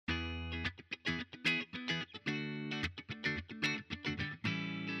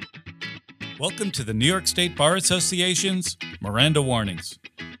Welcome to the New York State Bar Association's Miranda Warnings,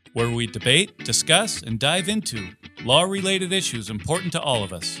 where we debate, discuss, and dive into law-related issues important to all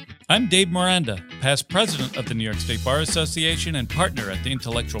of us. I'm Dave Miranda, past president of the New York State Bar Association and partner at the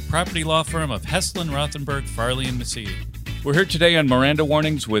intellectual property law firm of Heslin, Rothenberg, Farley, and Mesiti. We're here today on Miranda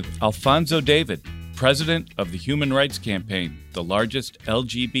Warnings with Alfonso David, president of the Human Rights Campaign, the largest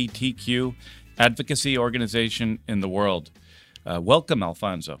LGBTQ advocacy organization in the world. Welcome,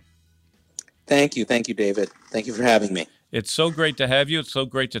 Alfonso. Thank you, David. Thank you for having me. It's so great to have you. It's so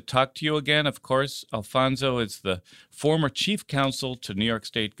great to talk to you again. Of course, Alfonso is the former chief counsel to New York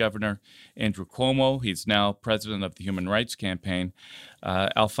State Governor Andrew Cuomo. He's now president of the Human Rights Campaign.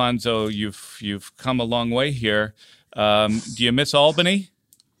 Alfonso, you've come a long way here. Do you miss Albany?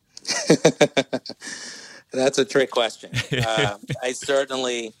 That's a trick question. I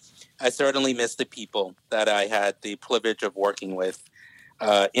certainly miss the people that I had the privilege of working with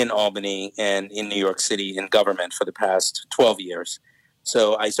in Albany and in New York City in government for the past 12 years.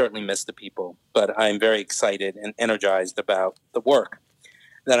 So I certainly miss the people, but I'm very excited and energized about the work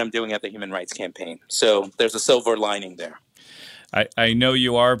that I'm doing at the Human Rights Campaign. So there's a silver lining there. I know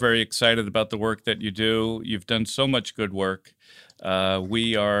you are very excited about the work that you do. You've done so much good work.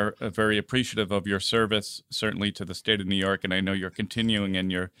 We are very appreciative of your service, certainly to the state of New York, and I know you're continuing in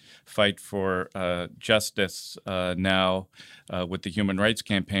your fight for justice now with the Human Rights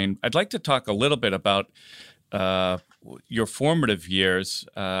Campaign. I'd like to talk a little bit about your formative years.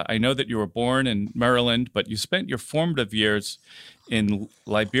 I know that you were born in Maryland, but you spent your formative years in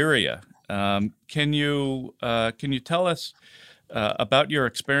Liberia. Can you tell us about your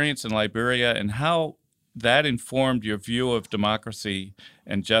experience in Liberia and how that informed your view of democracy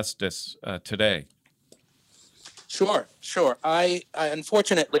and justice today? Sure. I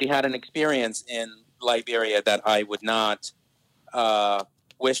unfortunately had an experience in Liberia that I would not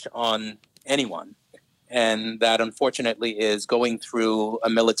wish on anyone, and that unfortunately is going through a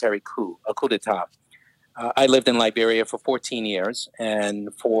military coup d'etat. I lived in Liberia for 14 years, and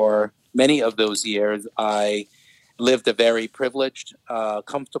for many of those years, I lived a very privileged,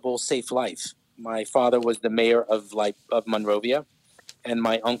 comfortable, safe life. My father was the mayor of Monrovia, and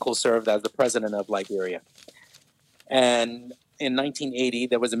my uncle served as the president of Liberia. And in 1980,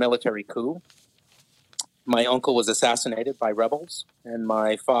 there was a military coup. My uncle was assassinated by rebels, and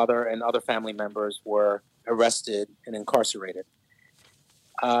my father and other family members were arrested and incarcerated.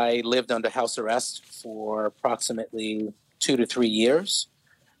 I lived under house arrest for approximately 2 to 3 years.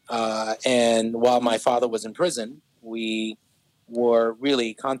 And while my father was in prison, we were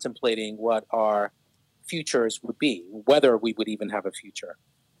really contemplating what our futures would be, whether we would even have a future.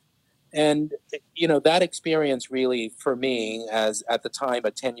 And, that experience really, for me, as at the time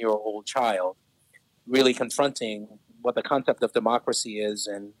a 10-year-old child, really confronting what the concept of democracy is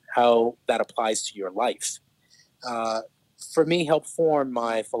and how that applies to your life, for me, helped form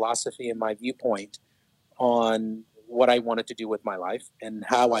my philosophy and my viewpoint on what I wanted to do with my life and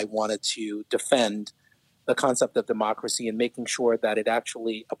how I wanted to defend the concept of democracy and making sure that it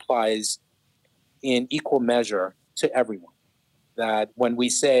actually applies in equal measure to everyone. That when we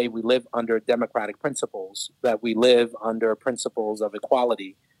say we live under democratic principles, that we live under principles of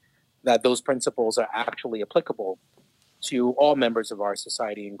equality, that those principles are actually applicable to all members of our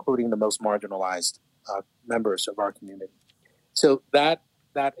society, including the most marginalized members of our community. So that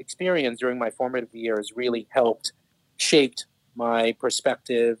experience during my formative years really shaped my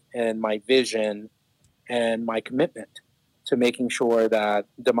perspective and my vision and my commitment to making sure that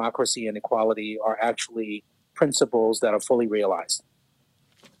democracy and equality are actually principles that are fully realized.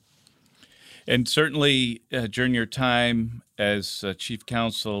 And certainly during your time as chief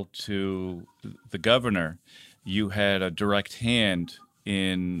counsel to the governor, you had a direct hand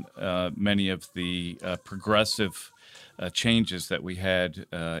in many of the progressive changes that we had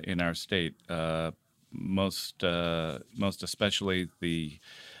in our state, most especially the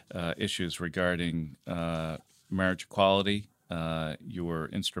issues regarding marriage equality. You were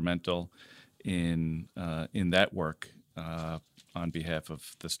instrumental in that work on behalf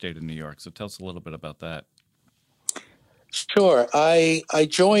of the state of New York. So tell us a little bit about that. Sure. I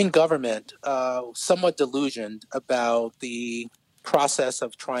joined government somewhat delusioned about the process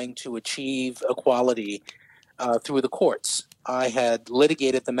of trying to achieve equality through the courts. I had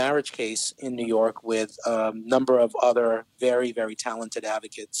litigated the marriage case in New York with a number of other very, very talented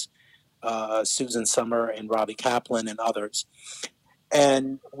advocates, Susan Summer and Robbie Kaplan and others.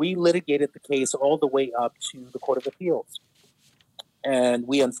 And we litigated the case all the way up to the Court of Appeals. And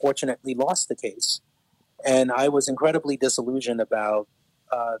we unfortunately lost the case. And I was incredibly disillusioned about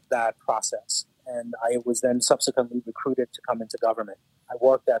that process. And I was then subsequently recruited to come into government. I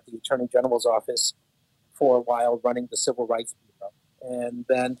worked at the Attorney General's office for a while running the Civil Rights Bureau, and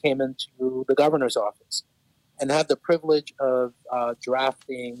then came into the governor's office and had the privilege of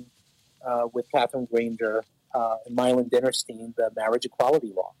drafting with Catherine Granger and Mylon Dinnerstein the marriage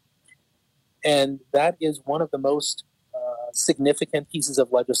equality law. And that is one of the most significant pieces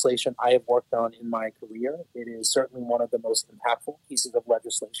of legislation I have worked on in my career. It is certainly one of the most impactful pieces of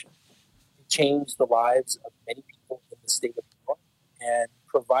legislation. It changed the lives of many people in the state of New York and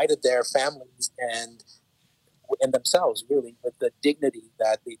provided their families and themselves, really, with the dignity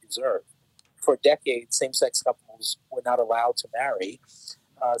that they deserve. For decades, same-sex couples were not allowed to marry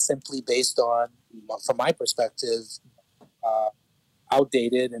simply based on, from my perspective,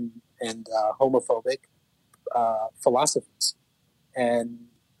 outdated and homophobic philosophies. And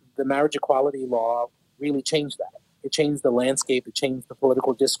the marriage equality law really changed that. It changed the landscape, it changed the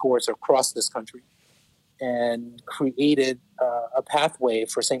political discourse across this country, and created a pathway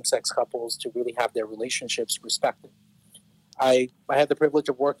for same-sex couples to really have their relationships respected. I had the privilege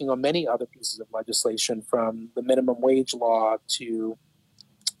of working on many other pieces of legislation, from the minimum wage law to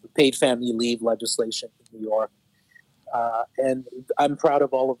paid family leave legislation in New York. And I'm proud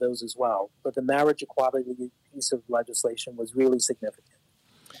of all of those as well. But the marriage equality piece of legislation was really significant.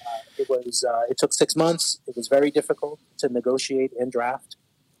 It took 6 months. It was very difficult to negotiate and draft,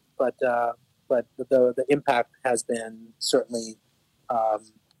 but the impact has been certainly heartwarming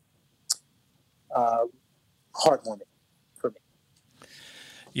for me.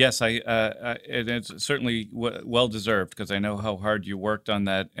 Yes, and it's certainly well deserved, because I know how hard you worked on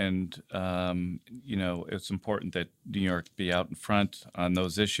that, and it's important that New York be out in front on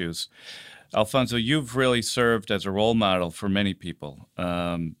those issues. Alfonso, you've really served as a role model for many people.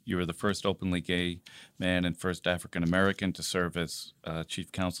 You were the first openly gay man and first African American to serve as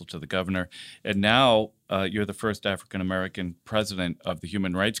chief counsel to the governor, and now you're the first African American president of the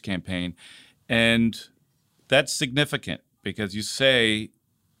Human Rights Campaign, and that's significant because you say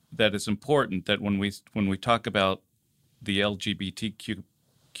that it's important that when we talk about the LGBTQ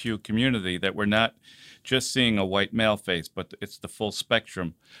community, that we're not just seeing a white male face, but it's the full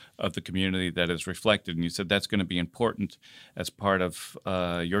spectrum of the community that is reflected. And you said that's going to be important as part of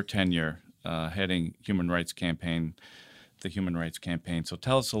your tenure heading the Human Rights Campaign. So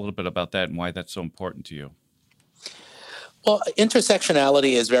tell us a little bit about that and why that's so important to you. Well,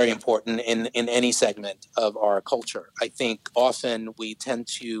 intersectionality is very important in any segment of our culture. I think often we tend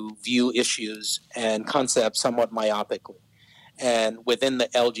to view issues and concepts somewhat myopically. And within the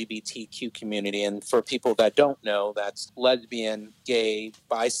LGBTQ community, and for people that don't know, that's lesbian, gay,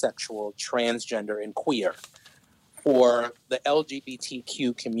 bisexual, transgender, and queer. For the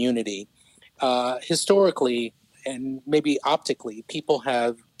LGBTQ community, historically and maybe optically, people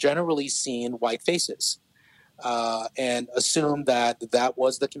have generally seen white faces. And assume that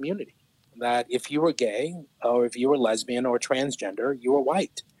was the community, that if you were gay or if you were lesbian or transgender, you were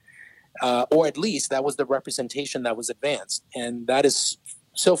white, or at least that was the representation that was advanced. And that is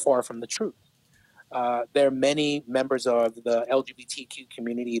so far from the truth. There are many members of the LGBTQ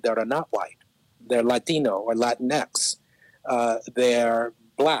community that are not white. They're Latino or Latinx. They're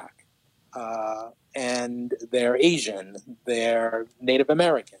Black, and they're Asian. They're Native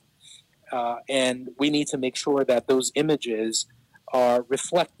American. And we need to make sure that those images are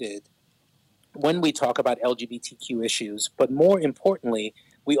reflected when we talk about LGBTQ issues. But more importantly,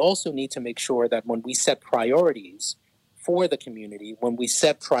 we also need to make sure that when we set priorities for the community, when we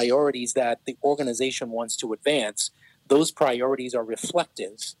set priorities that the organization wants to advance, those priorities are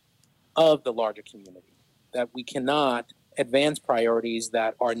reflective of the larger community, that we cannot advance priorities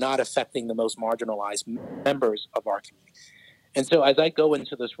that are not affecting the most marginalized members of our community. And so as I go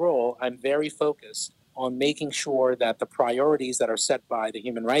into this role, I'm very focused on making sure that the priorities that are set by the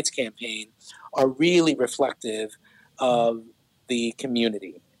Human Rights Campaign are really reflective of the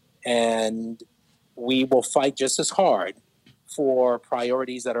community. And we will fight just as hard for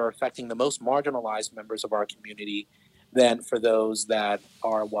priorities that are affecting the most marginalized members of our community than for those that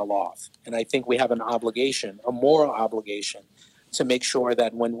are well off. And I think we have an obligation, a moral obligation, to make sure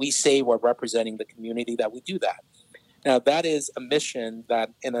that when we say we're representing the community, that we do that. Now, that is a mission that,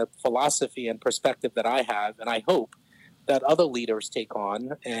 in a philosophy and perspective that I have, and I hope that other leaders take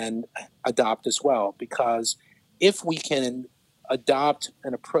on and adopt as well, because if we can adopt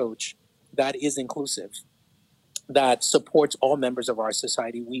an approach that is inclusive, that supports all members of our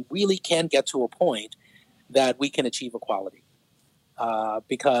society, we really can get to a point that we can achieve equality.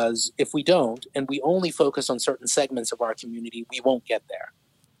 Because if we don't, and we only focus on certain segments of our community, we won't get there.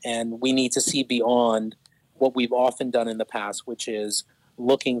 And we need to see beyond what we've often done in the past, which is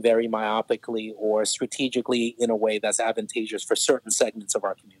looking very myopically or strategically in a way that's advantageous for certain segments of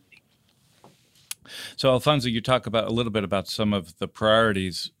our community. So, Alfonso, you talk about a little bit about some of the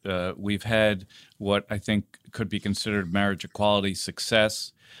priorities. We've had what I think could be considered marriage equality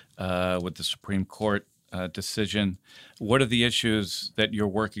success with the Supreme Court decision. What are the issues that you're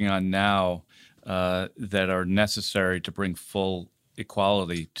working on now that are necessary to bring full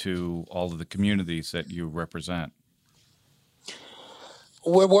equality to all of the communities that you represent?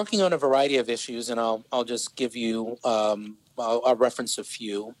 We're working on a variety of issues, and I'll just give you I'll reference a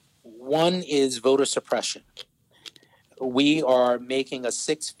few. One is voter suppression. We are making a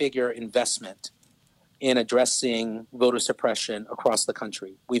six-figure investment in addressing voter suppression across the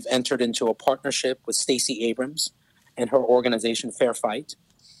country. We've entered into a partnership with Stacey Abrams and her organization Fair Fight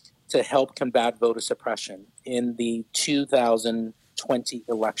to help combat voter suppression in the 2020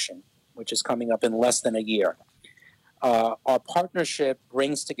 election, which is coming up in less than a year. Our partnership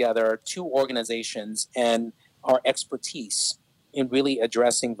brings together two organizations and our expertise in really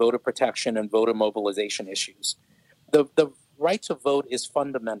addressing voter protection and voter mobilization issues. The right to vote is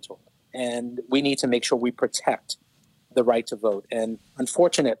fundamental, and we need to make sure we protect the right to vote. And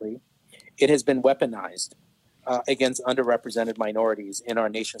unfortunately, it has been weaponized against underrepresented minorities in our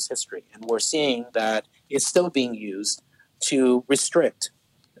nation's history. And we're seeing that it's still being used to restrict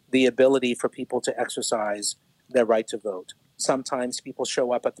the ability for people to exercise their right to vote. Sometimes people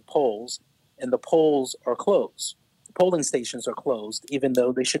show up at the polls and the polls are closed. The polling stations are closed, even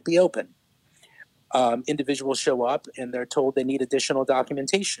though they should be open. Individuals show up and they're told they need additional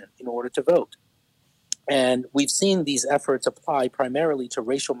documentation in order to vote. And we've seen these efforts apply primarily to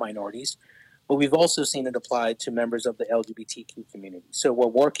racial minorities, but we've also seen it applied to members of the LGBTQ community. So we're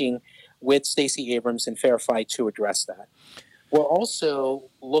working with Stacey Abrams and Fair Fight to address that. We're also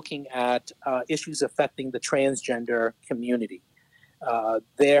looking at issues affecting the transgender community.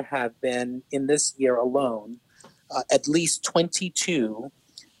 There have been, in this year alone, at least 22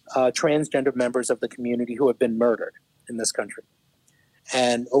 transgender members of the community who have been murdered in this country.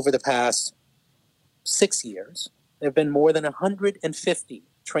 And over the past 6 years, there have been more than 150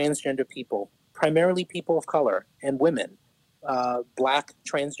 transgender people, primarily people of color and women, Black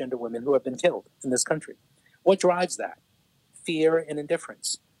transgender women who have been killed in this country. What drives that? Fear and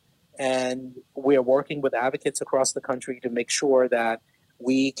indifference. And we're working with advocates across the country to make sure that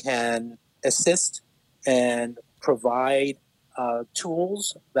we can assist and provide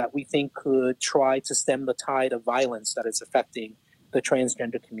tools that we think could try to stem the tide of violence that is affecting the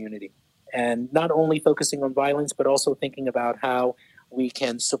transgender community. And not only focusing on violence, but also thinking about how we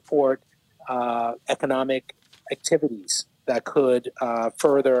can support economic activities that could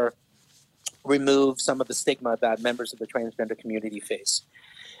further remove some of the stigma that members of the transgender community face.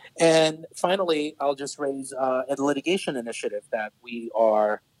 And finally, I'll just raise a litigation initiative that we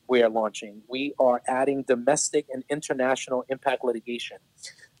are launching. We are adding domestic and international impact litigation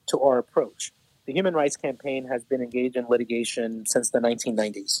to our approach. The Human Rights Campaign has been engaged in litigation since the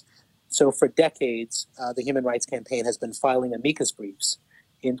 1990s. So for decades, the Human Rights Campaign has been filing amicus briefs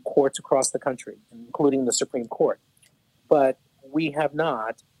in courts across the country, including the Supreme Court. But we have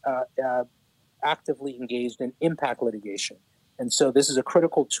not actively engaged in impact litigation. And so this is a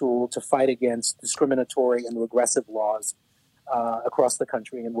critical tool to fight against discriminatory and regressive laws across the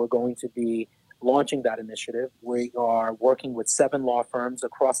country. And we're going to be launching that initiative. We are working with 7 law firms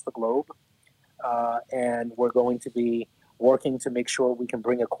across the globe. And we're going to be working to make sure we can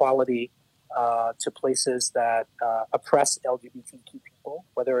bring equality to places that oppress LGBTQ people,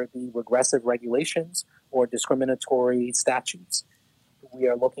 whether it be regressive regulations or discriminatory statutes. We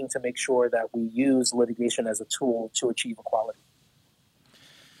are looking to make sure that we use litigation as a tool to achieve equality.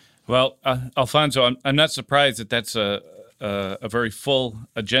 Well, Alfonso, I'm not surprised that that's a very full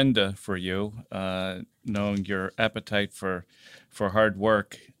agenda for you, knowing your appetite for hard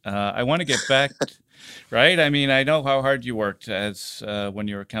work. I want to get back, right? I mean, I know how hard you worked as when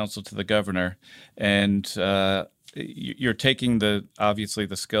you were counsel to the governor, and you're taking obviously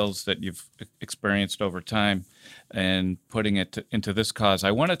the skills that you've experienced over time and putting it into this cause.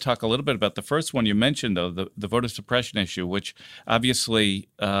 I want to talk a little bit about the first one you mentioned, though, the voter suppression issue, which obviously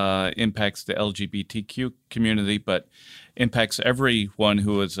impacts the LGBTQ community, but impacts everyone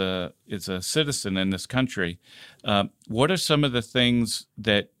who is a citizen in this country. What are some of the things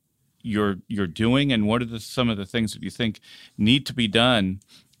that you're doing, and what are some of the things that you think need to be done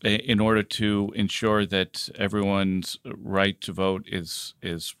in order to ensure that everyone's right to vote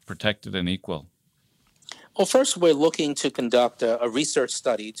is protected and equal? Well, first, we're looking to conduct a research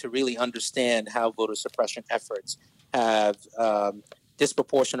study to really understand how voter suppression efforts have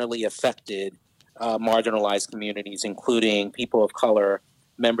disproportionately affected marginalized communities, including people of color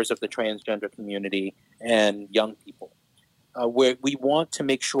members of the transgender community, and young people. Where we want to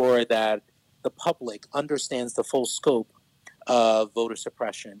make sure that the public understands the full scope of voter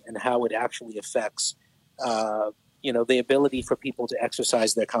suppression and how it actually affects, the ability for people to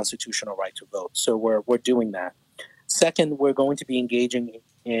exercise their constitutional right to vote. So we're doing that. Second, we're going to be engaging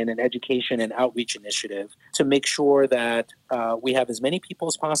in an education and outreach initiative to make sure that we have as many people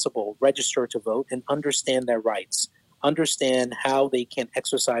as possible register to vote and understand their rights, understand how they can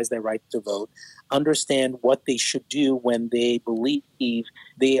exercise their right to vote, understand what they should do when they believe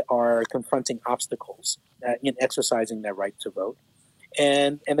they are confronting obstacles in exercising their right to vote.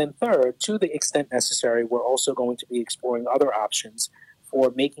 And then third, to the extent necessary, we're also going to be exploring other options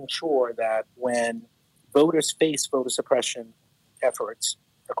for making sure that when voters face voter suppression efforts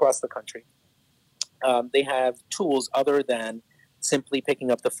across the country, they have tools other than simply picking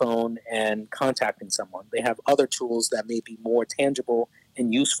up the phone and contacting someone. They have other tools that may be more tangible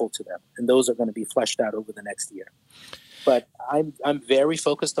and useful to them, and those are going to be fleshed out over the next year. But I'm very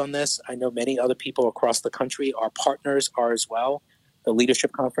focused on this. I know many other people across the country, our partners are as well. The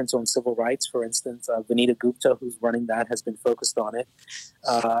Leadership Conference on Civil Rights, for instance, Vanita Gupta, who's running that, has been focused on it.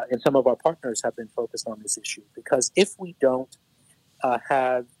 And some of our partners have been focused on this issue. Because if we don't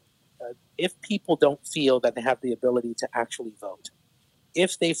if people don't feel that they have the ability to actually vote,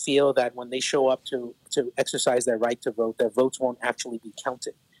 if they feel that when they show up to exercise their right to vote, their votes won't actually be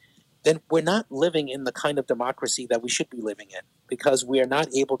counted, then we're not living in the kind of democracy that we should be living in, because we are not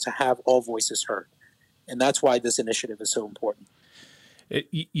able to have all voices heard. And that's why this initiative is so important.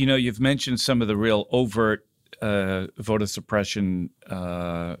 You've mentioned some of the real overt voter suppression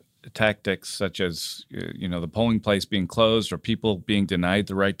tactics, such as, the polling place being closed or people being denied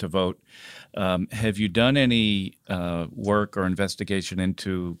the right to vote. Have you done any work or investigation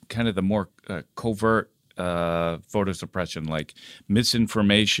into kind of the more covert voter suppression, like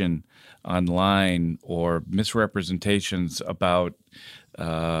misinformation online or misrepresentations about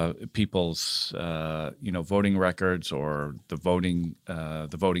people's voting records or the voting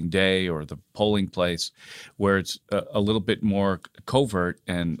day or the polling place, where it's a little bit more covert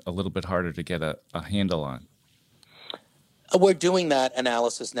and a little bit harder to get a handle on? We're doing that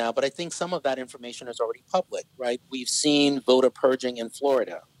analysis now, but I think some of that information is already public, right? We've seen voter purging in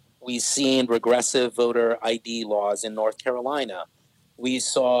Florida. We've seen regressive voter ID laws in North Carolina. We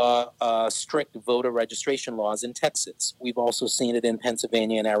saw strict voter registration laws in Texas. We've also seen it in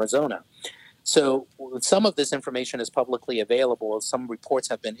Pennsylvania and Arizona. So some of this information is publicly available. Some reports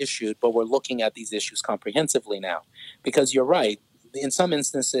have been issued, but we're looking at these issues comprehensively now. Because you're right, in some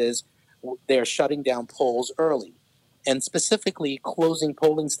instances, they're shutting down polls early, and specifically closing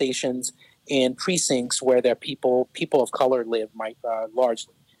polling stations in precincts where there are people of color live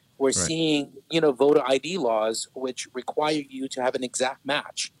largely. We're right. Seeing, voter ID laws which require you to have an exact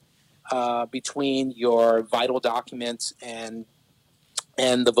match between your vital documents and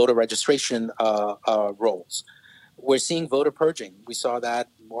the voter registration rolls. We're seeing voter purging. We saw that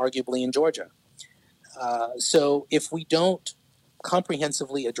arguably in Georgia. So if we don't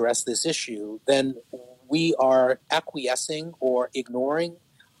comprehensively address this issue, then we are acquiescing or ignoring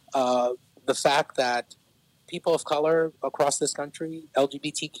the fact that people of color across this country,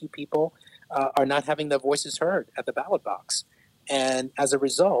 LGBTQ people, are not having their voices heard at the ballot box. And as a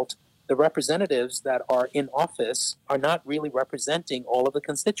result, the representatives that are in office are not really representing all of the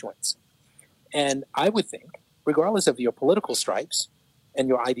constituents. And I would think, regardless of your political stripes and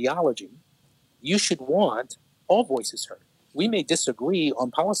your ideology, you should want all voices heard. We may disagree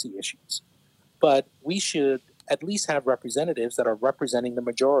on policy issues, but we should at least have representatives that are representing the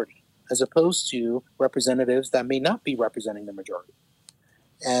majority, as opposed to representatives that may not be representing the majority.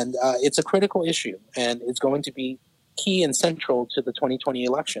 And it's a critical issue, and it's going to be key and central to the 2020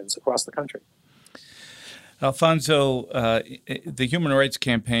 elections across the country. Alfonso, the Human Rights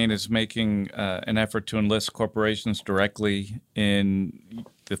Campaign is making an effort to enlist corporations directly in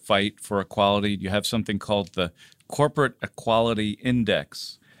the fight for equality. You have something called the Corporate Equality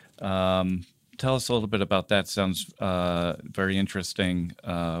Index. Tell us a little bit about that. Sounds very interesting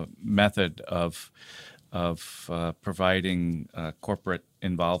method of providing corporate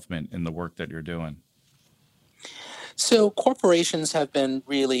involvement in the work that you're doing. So corporations have been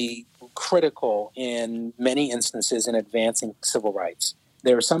really critical in many instances in advancing civil rights.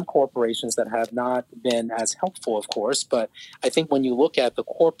 There are some corporations that have not been as helpful, of course, but I think when you look at the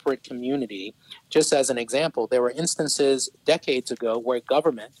corporate community, just as an example, there were instances decades ago where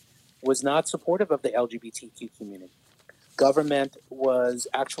government was not supportive of the LGBTQ community. Government was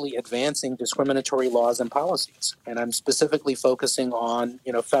actually advancing discriminatory laws and policies. And I'm specifically focusing on,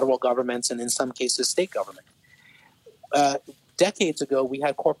 federal governments and in some cases state government. decades ago, we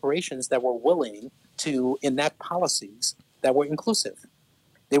had corporations that were willing to enact policies that were inclusive.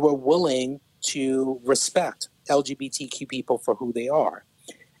 They were willing to respect LGBTQ people for who they are.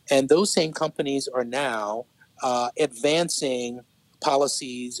 And those same companies are now advancing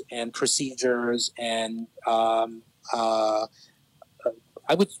policies and procedures and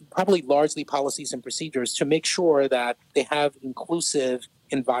I would probably largely policies and procedures to make sure that they have inclusive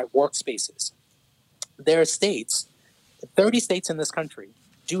workspaces. There are states, 30 states in this country,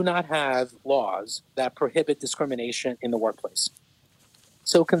 do not have laws that prohibit discrimination in the workplace.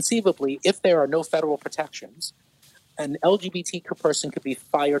 So conceivably, if there are no federal protections, an LGBTQ person could be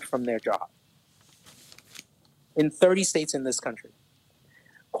fired from their job in 30 states in this country.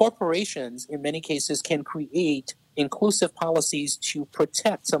 Corporations, in many cases, can create inclusive policies to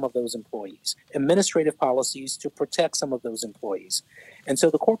protect some of those employees, administrative policies to protect some of those employees. And so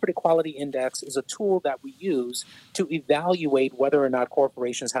the Corporate Equality Index is a tool that we use to evaluate whether or not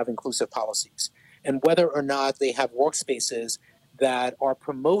corporations have inclusive policies and whether or not they have workspaces that are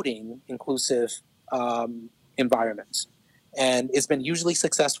promoting inclusive environments. And it's been usually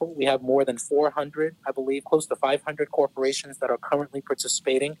successful. We have more than 400, I believe, close to 500 corporations that are currently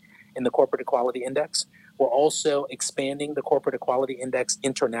participating in the Corporate Equality Index. We're also expanding the Corporate Equality Index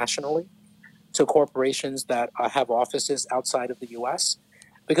internationally to corporations that have offices outside of the U.S.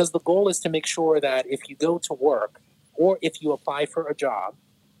 because the goal is to make sure that if you go to work or if you apply for a job,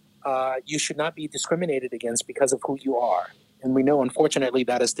 you should not be discriminated against because of who you are. And we know, unfortunately,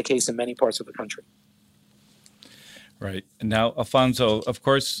 that is the case in many parts of the country. Right. Now, Alfonso, of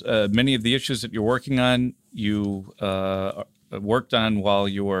course, many of the issues that you're working on, you worked on while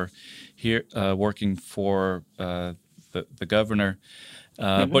you were here working for the governor.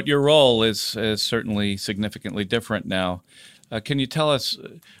 But your role is certainly significantly different now. Can you tell us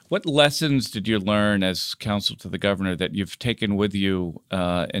what lessons did you learn as counsel to the governor that you've taken with you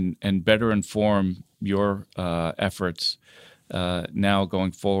and better inform your efforts now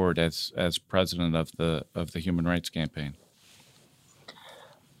going forward as president of the Human Rights Campaign?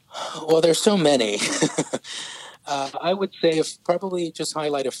 Well, there's so many. I would say probably just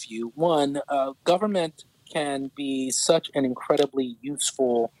highlight a few. One, government can be such an incredibly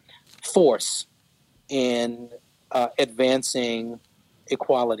useful force in advancing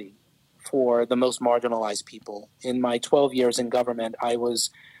equality for the most marginalized people. In my 12 years in government, I was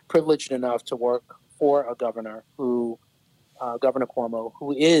privileged enough to work for a governor who Governor Cuomo,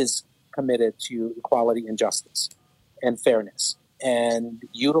 who is committed to equality and justice and fairness, and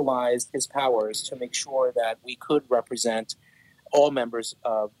utilized his powers to make sure that we could represent all members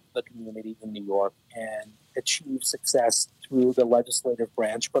of the community in New York and achieve success through the legislative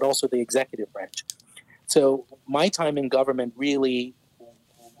branch, but also the executive branch. So my time in government really,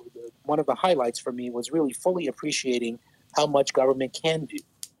 one of the highlights for me was really fully appreciating how much government can do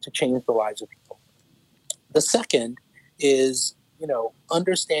to change the lives of people. The second is,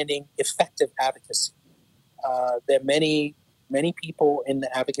 understanding effective advocacy. There are many people in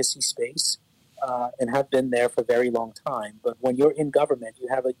the advocacy space and have been there for a very long time. But when you're in government, you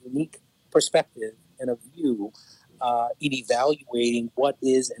have a unique perspective and a view in evaluating what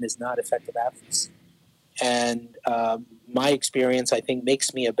is and is not effective advocacy. And my experience, I think,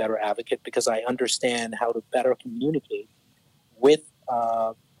 makes me a better advocate because I understand how to better communicate with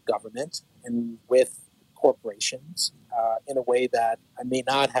government and with corporations in a way that I may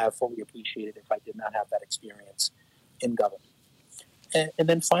not have fully appreciated if I did not have that experience in government. And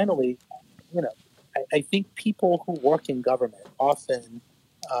then finally, I think people who work in government often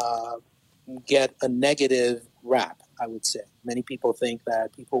get a negative rap, I would say. Many people think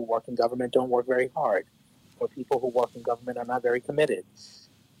that people who work in government don't work very hard, or people who work in government are not very committed.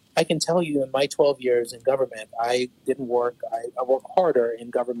 I can tell you in my 12 years in government, I didn't work, I work harder in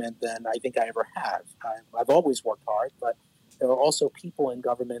government than I think I ever have. I've always worked hard, but there are also people in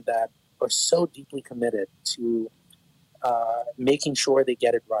government that are so deeply committed to making sure they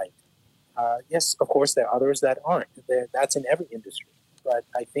get it right. Yes, of course, there are others that aren't. That's in every industry. But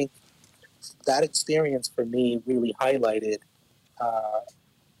I think that experience for me really highlighted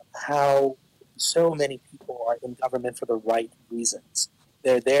how so many people are in government for the right reasons.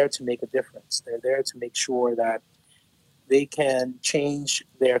 They're there to make a difference. They're there to make sure that they can change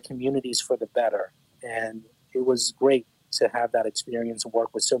their communities for the better. And it was great to have that experience and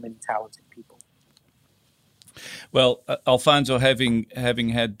work with so many talented people. Well, Alfonso, having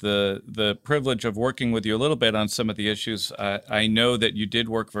had the privilege of working with you a little bit on some of the issues, I know that you did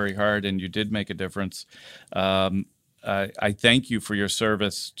work very hard and you did make a difference. I thank you for your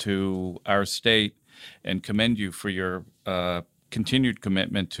service to our state and commend you for your continued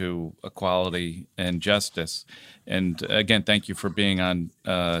commitment to equality and justice. And again, thank you for being on,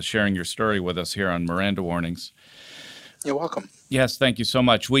 sharing your story with us here on Miranda Warnings. You're welcome. Yes, thank you so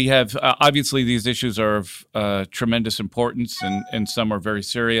much. We have, obviously, these issues are of tremendous importance, and some are very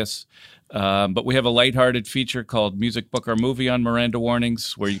serious. But we have a lighthearted feature called Music, Book, or Movie on Miranda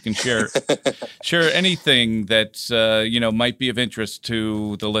Warnings, where you can share anything that might be of interest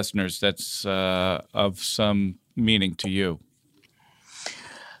to the listeners that's of some meaning to you.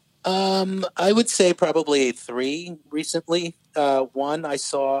 I would say probably 3 recently. One, I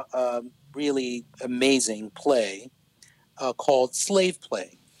saw a really amazing play called Slave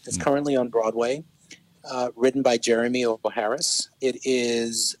Play. It's currently on Broadway, written by Jeremy O. Harris. It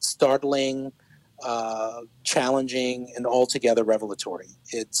is startling, challenging, and altogether revelatory.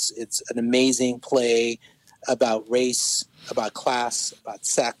 It's an amazing play about race, about class, about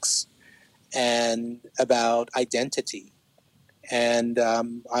sex, and about identity. And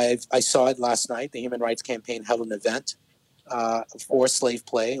I saw it last night. The Human Rights Campaign held an event for Slave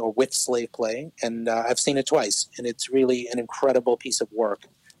Play, or with Slave Play, and I've seen it twice, and it's really an incredible piece of work,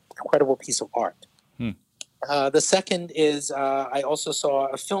 incredible piece of art. The second is I also saw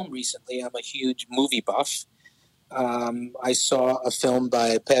a film recently. I'm a huge movie buff. I saw a film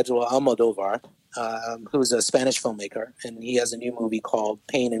by Pedro Almodovar, who's a Spanish filmmaker, and he has a new movie called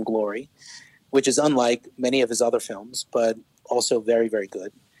Pain and Glory, which is unlike many of his other films, but also very, very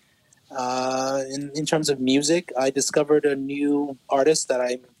good. In terms of music, I discovered a new artist that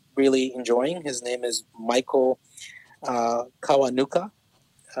I'm really enjoying. His name is Michael Kawanuka,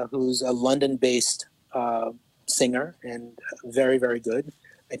 who's a London-based singer and very, very good.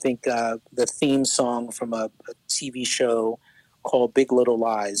 I think the theme song from a TV show called Big Little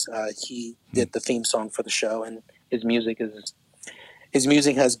Lies, he did the theme song for the show, and his music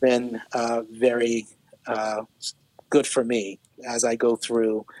has been very good for me as I go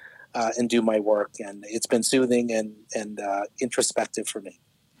through and do my work, and it's been soothing and introspective for me.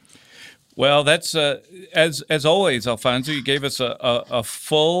 Well, that's as always, Alfonso. You gave us a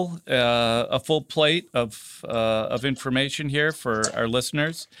full plate of information here for our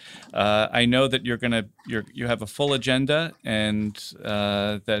listeners. I know that you have a full agenda, and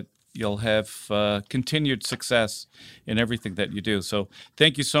that you'll have continued success in everything that you do. So,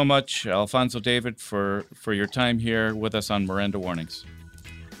 thank you so much, Alfonso David, for your time here with us on Miranda Warnings.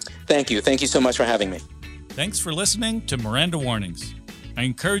 Thank you. Thank you so much for having me. Thanks for listening to Miranda Warnings. I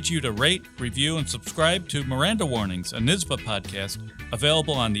encourage you to rate, review, and subscribe to Miranda Warnings, a NYSSBA podcast,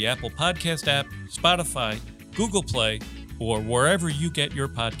 available on the Apple Podcast app, Spotify, Google Play, or wherever you get your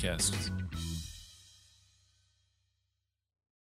podcasts.